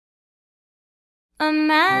A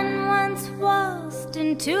man once waltzed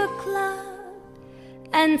into a club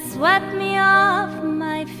and swept me off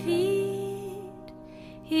my feet.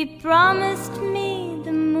 He promised me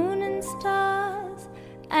the moon and stars,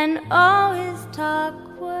 and all his talk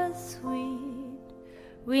was sweet.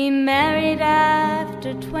 We married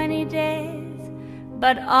after 20 days,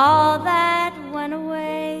 but all that went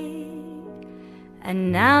away.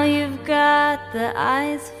 And now you've got the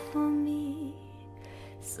eyes for me,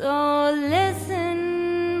 so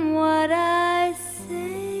listen what I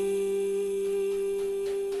say.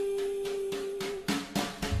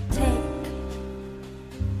 Take,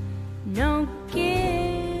 no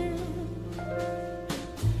give,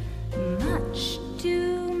 much to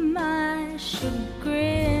my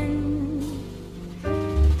chagrin.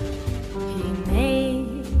 He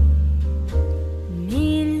made me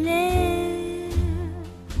live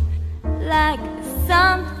like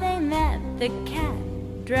something that the cat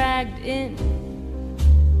dragged in.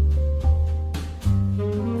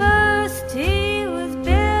 First he was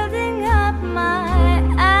building up my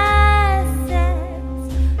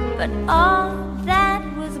assets, but all that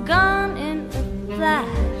was gone in a flash.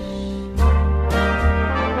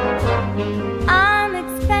 I'm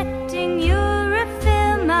expecting you to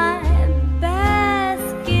refill my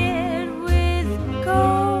basket with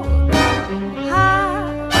gold,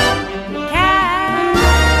 hard cash.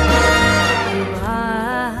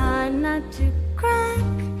 Why not to crack?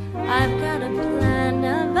 I've got a plan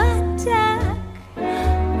of attack.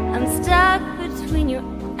 I'm stuck between you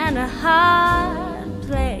and a hard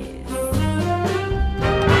place.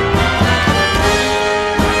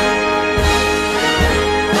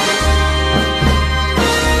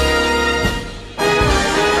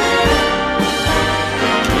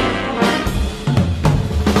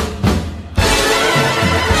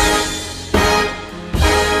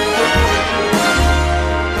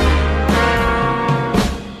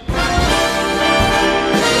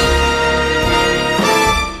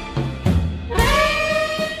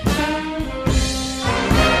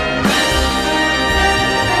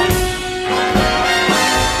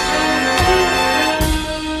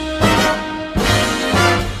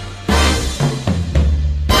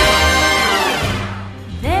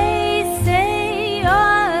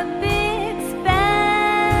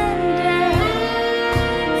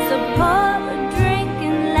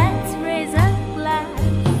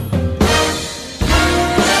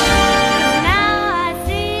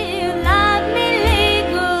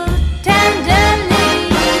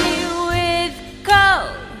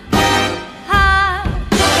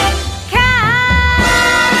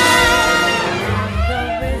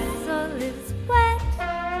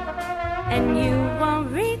 And you won't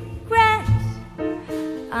regret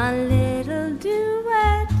a little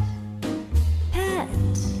duet, pet.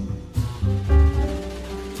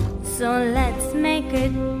 So let's make a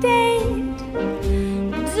date.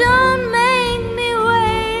 Don't make me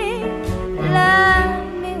wait. Love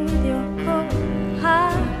me with your cold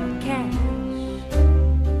hard cash.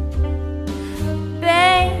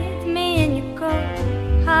 Bathe me in your cold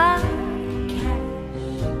hard cash.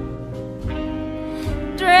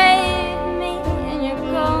 Drape me in your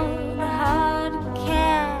cold hard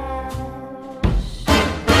cash.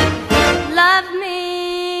 Love me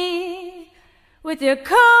with your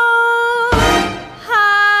cold